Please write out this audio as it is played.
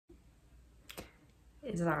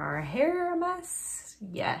Is our hair a mess?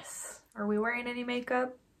 Yes. Are we wearing any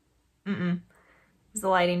makeup? Mm-mm. Is the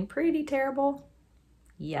lighting pretty terrible?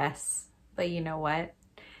 Yes. But you know what?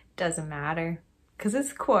 Doesn't matter, because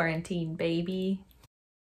it's quarantine, baby.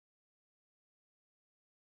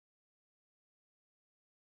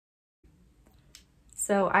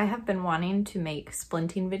 So I have been wanting to make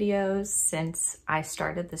splinting videos since I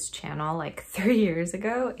started this channel like 3 years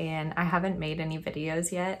ago, and I haven't made any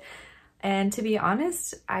videos yet. And to be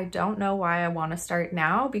honest, I don't know why I want to start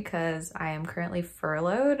now, because I am currently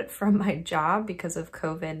furloughed from my job because of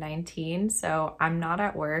COVID-19. So I'm not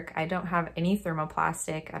at work. I don't have any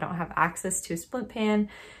thermoplastic. I don't have access to a splint pan.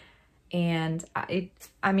 And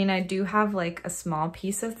I mean, I do have like a small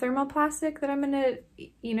piece of thermoplastic that I'm gonna,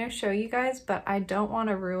 show you guys, but I don't want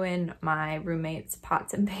to ruin my roommate's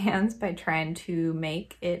pots and pans by trying to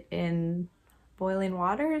make it in boiling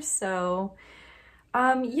water. So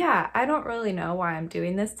yeah, I don't really know why I'm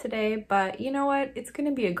doing this today, but you know what? It's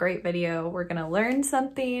gonna be a great video. We're gonna learn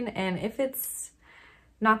something, and if it's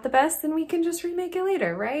not the best, then we can just remake it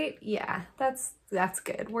later, right? Yeah, that's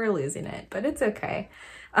good. We're losing it, but it's okay.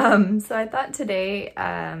 So I thought today,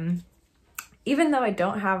 even though I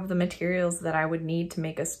don't have the materials that I would need to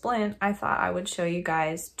make a splint, I thought I would show you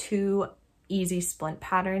guys 2 easy splint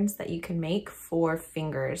patterns that you can make for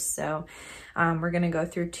fingers. So we're gonna go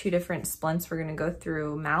through 2 different splints. We're gonna go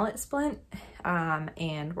through mallet splint,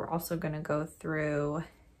 and we're also gonna go through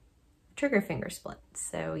trigger finger splint.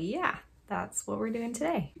 So yeah, that's what we're doing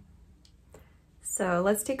today. So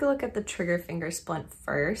let's take a look at the trigger finger splint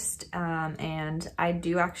first. And I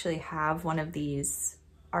do actually have one of these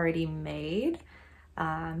already made.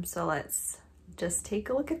 So let's just take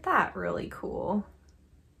a look at that. Really cool.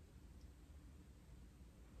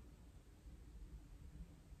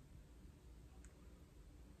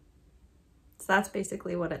 So that's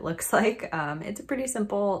basically what it looks like. It's a pretty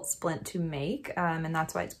simple splint to make, and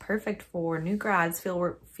that's why it's perfect for new grads,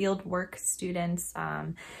 field work students,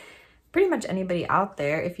 pretty much anybody out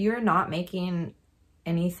there. If you're not making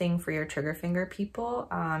anything for your trigger finger people,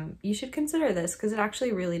 you should consider this, because it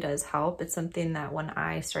actually really does help. It's something that when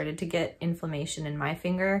I started to get inflammation in my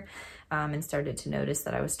finger, and started to notice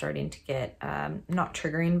that I was starting to get, not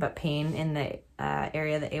triggering, but pain in the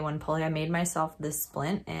area of the A1 pulley, I made myself this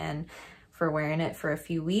splint, and for wearing it for a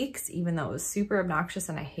few weeks, even though it was super obnoxious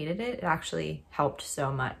and I hated it, it actually helped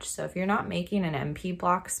so much. So if you're not making an MP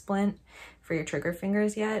block splint for your trigger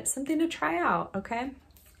fingers yet, it's something to try out, okay?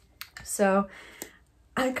 So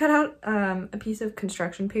I cut out a piece of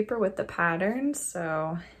construction paper with the pattern.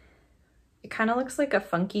 So it kind of looks like a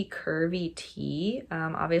funky curvy T.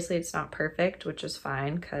 Obviously it's not perfect, which is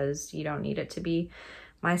fine because you don't need it to be.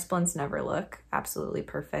 My splints never look absolutely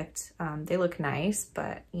perfect. They look nice,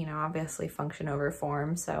 but obviously function over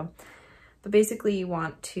form. So, but basically you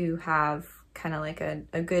want to have kind of like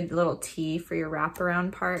a good little T for your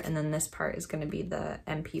wraparound part, and then this part is going to be the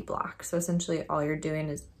MP block. So essentially all you're doing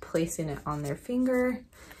is placing it on their finger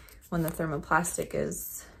when the thermoplastic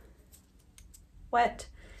is wet,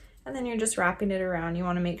 and then you're just wrapping it around. You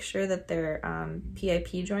want to make sure that their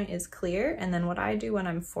PIP joint is clear. And then what I do when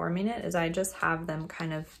I'm forming it is I just have them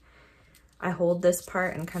I hold this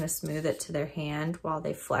part and kind of smooth it to their hand while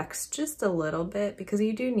they flex just a little bit, because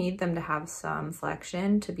you do need them to have some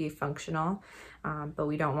flexion to be functional, but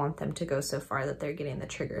we don't want them to go so far that they're getting the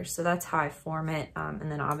trigger. So that's how I form it.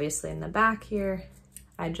 And then obviously in the back here,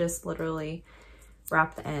 I just literally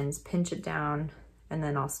wrap the ends, pinch it down, and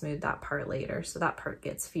then I'll smooth that part later. So that part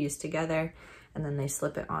gets fused together, and then they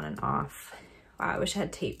slip it on and off. Wow, I wish I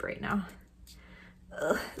had tape right now.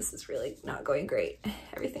 Ugh, this is really not going great.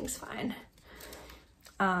 Everything's fine.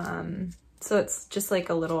 So it's just like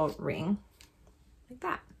a little ring, like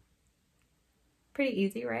that. Pretty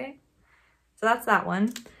easy, right? So that's that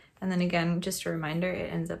one. And then again, just a reminder,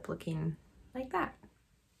 it ends up looking like that.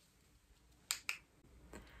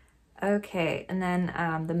 Okay, and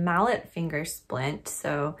then the mallet finger splint.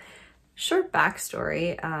 So short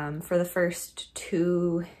backstory, for the first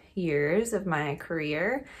 2 years of my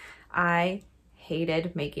career, I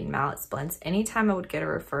hated making mallet splints. Anytime I would get a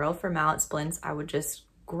referral for mallet splints, I would just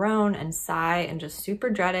groan and sigh and just super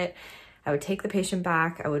dread it. I would take the patient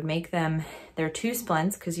back, I would make them, there are 2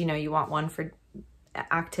 splints, because you want one for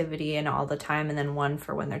activity and all the time, and then one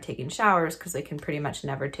for when they're taking showers, because they can pretty much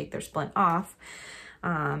never take their splint off.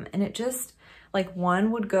 And it just, like,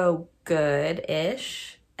 one would go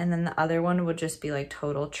good-ish, and then the other one would just be like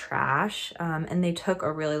total trash. And they took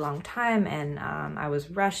a really long time, and I was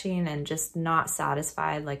rushing and just not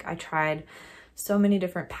satisfied. Like, I tried so many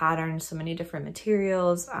different patterns, so many different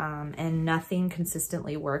materials, and nothing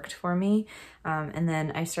consistently worked for me. And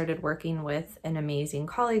then I started working with an amazing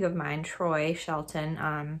colleague of mine, Troy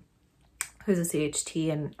Shelton, who's a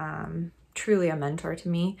CHT and truly a mentor to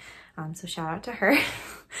me. So shout out to her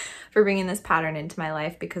for bringing this pattern into my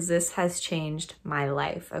life, because this has changed my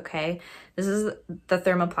life, okay? This is the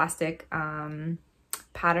thermoplastic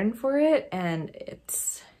pattern for it, and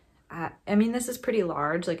it's, I mean, this is pretty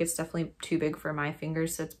large. Like, it's definitely too big for my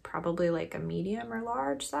fingers, so it's probably like a medium or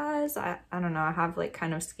large size. I don't know, I have like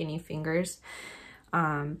kind of skinny fingers.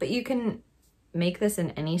 But you can make this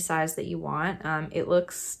in any size that you want. It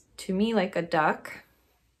looks to me like a duck,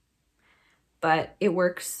 but it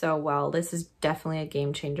works so well. This is definitely a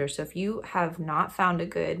game changer. So if you have not found a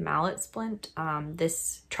good mallet splint,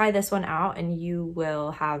 try this one out and you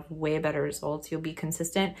will have way better results. You'll be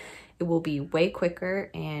consistent. It will be way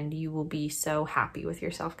quicker and you will be so happy with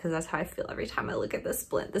yourself, because that's how I feel every time I look at this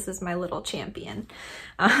splint. This is my little champion.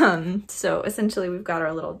 So essentially we've got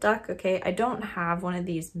our little duck, okay? I don't have one of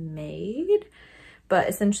these made, but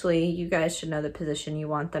essentially you guys should know the position you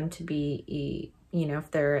want them to be. You know,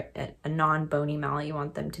 if they're a non-bony mallet, you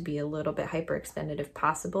want them to be a little bit hyperextended if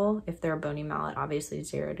possible. If they're a bony mallet, obviously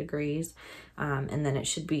 0 degrees. And then it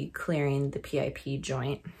should be clearing the PIP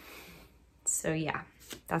joint. So yeah,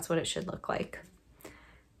 that's what it should look like.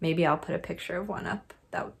 Maybe I'll put a picture of one up.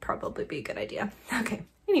 That would probably be a good idea. Okay,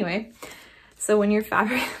 anyway, so when you're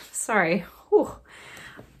sorry. Whew.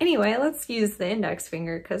 Anyway, let's use the index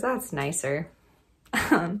finger because that's nicer.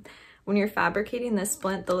 When you're fabricating this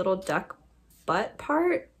splint, the little duck butt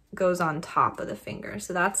part goes on top of the finger.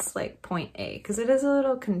 So that's like point A, because it is a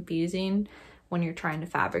little confusing when you're trying to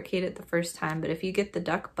fabricate it the first time. But if you get the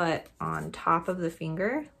duck butt on top of the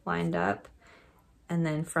finger lined up, and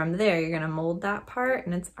then from there you're going to mold that part,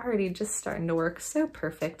 and it's already just starting to work so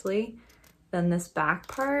perfectly. Then this back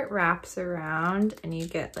part wraps around and you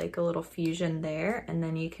get like a little fusion there, and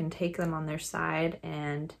then you can take them on their side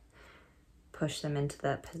and push them into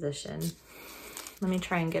that position. Let me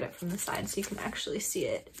try and get it from the side so you can actually see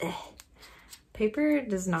it. Ugh. Paper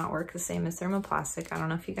does not work the same as thermoplastic. I don't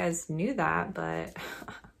know if you guys knew that, but...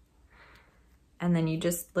 And then you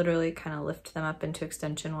just literally kind of lift them up into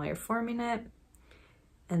extension while you're forming it.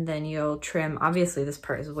 And then you'll trim. Obviously this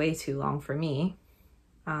part is way too long for me.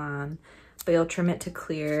 But you'll trim it to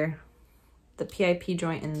clear the PIP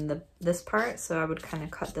joint in this part. So I would kind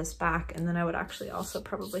of cut this back, and then I would actually also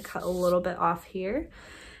probably cut a little bit off here.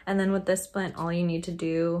 And then with this splint, all you need to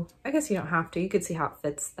do, I guess you don't have to, you could see how it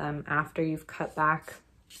fits them after you've cut back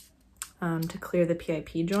to clear the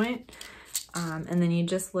PIP joint. And then you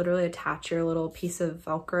just literally attach your little piece of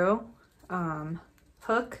Velcro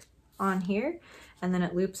hook on here, and then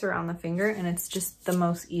it loops around the finger, and it's just the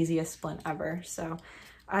most easiest splint ever. So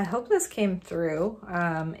I hope this came through.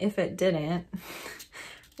 If it didn't,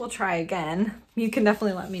 we'll try again. You can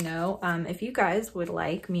definitely let me know. If you guys would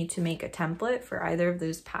like me to make a template for either of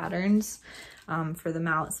those patterns, for the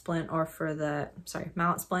mallet splint or for the,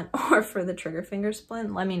 mallet splint or for the trigger finger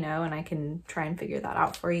splint, let me know and I can try and figure that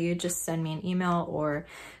out for you. Just send me an email or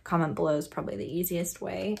comment below is probably the easiest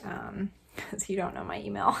way, because you don't know my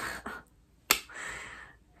email.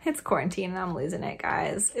 It's quarantine and I'm losing it,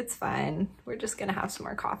 guys. It's fine. We're just gonna have some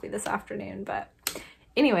more coffee this afternoon, but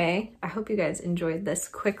anyway, I hope you guys enjoyed this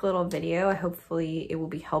quick little video. Hopefully it will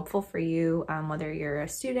be helpful for you, whether you're a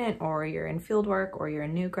student or you're in field work or you're a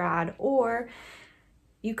new grad, or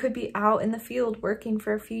you could be out in the field working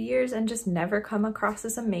for a few years and just never come across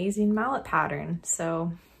this amazing mallet pattern.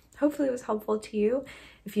 So hopefully it was helpful to you.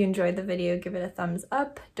 If you enjoyed the video, give it a thumbs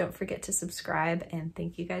up. Don't forget to subscribe, and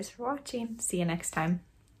thank you guys for watching. See you next time.